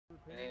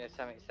We need a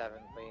 77,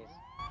 please.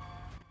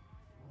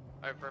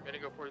 Alright, for a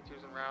minute, go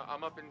 42s en route.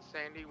 I'm up in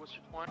Sandy. What's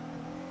your point?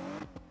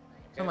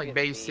 Sound like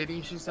Bay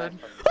City, she said.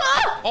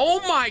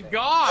 Oh my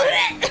god!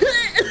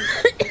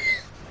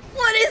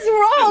 What is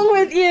wrong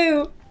with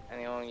you?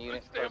 Anyone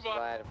units close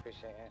by, I'd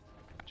appreciate it.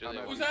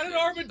 Was that an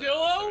armadillo?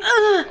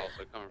 Oh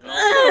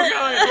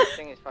god! This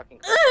thing is fucking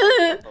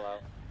close below.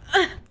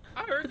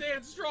 I heard they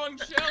had strong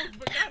shells,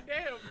 but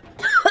goddamn.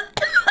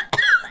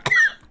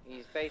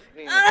 He's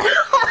basically in the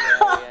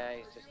area,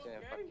 he's just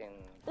doing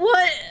fucking...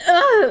 What?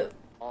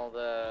 All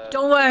the...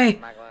 Don't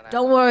worry.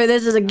 Don't worry,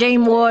 this is a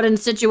game warden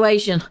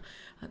situation.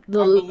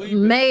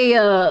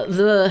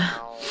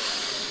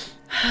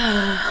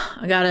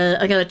 I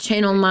gotta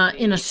channel my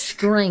inner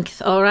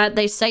strength, alright?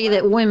 They say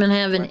that women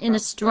have an inner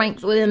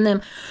strength within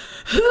them.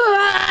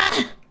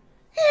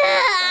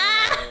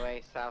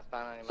 Anyway,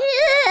 southbound on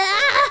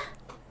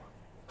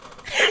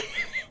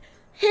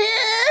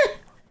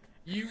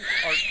You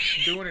are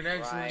doing an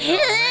excellent job,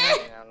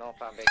 man.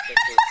 Northbound Bay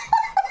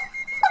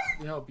Let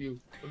me help you.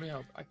 Let me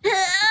help.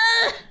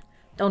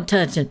 Don't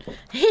touch it.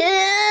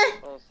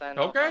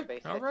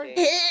 Okay, alright.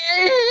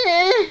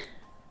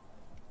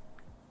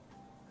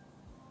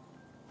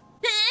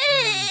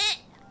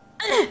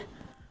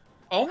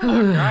 Oh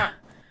my god.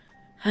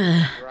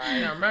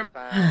 Now remember,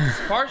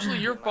 it's partially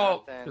your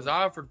fault because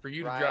I offered for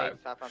you to drive.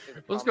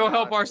 Let's go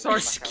help our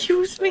sergeant.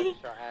 Excuse me?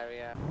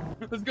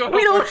 Let's go help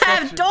We don't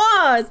have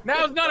doors!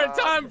 Now's not a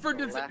time for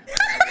this.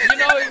 You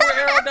know, we're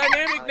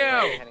aerodynamic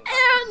now.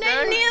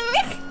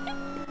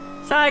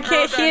 Aerodynamic? Sorry, I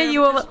can't hear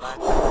you over.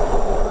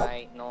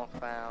 Right,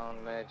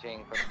 northbound,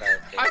 merging,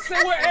 prosperity. I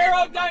said we're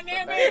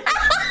aerodynamic!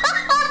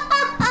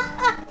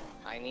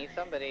 I need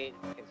somebody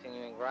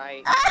continuing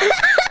right.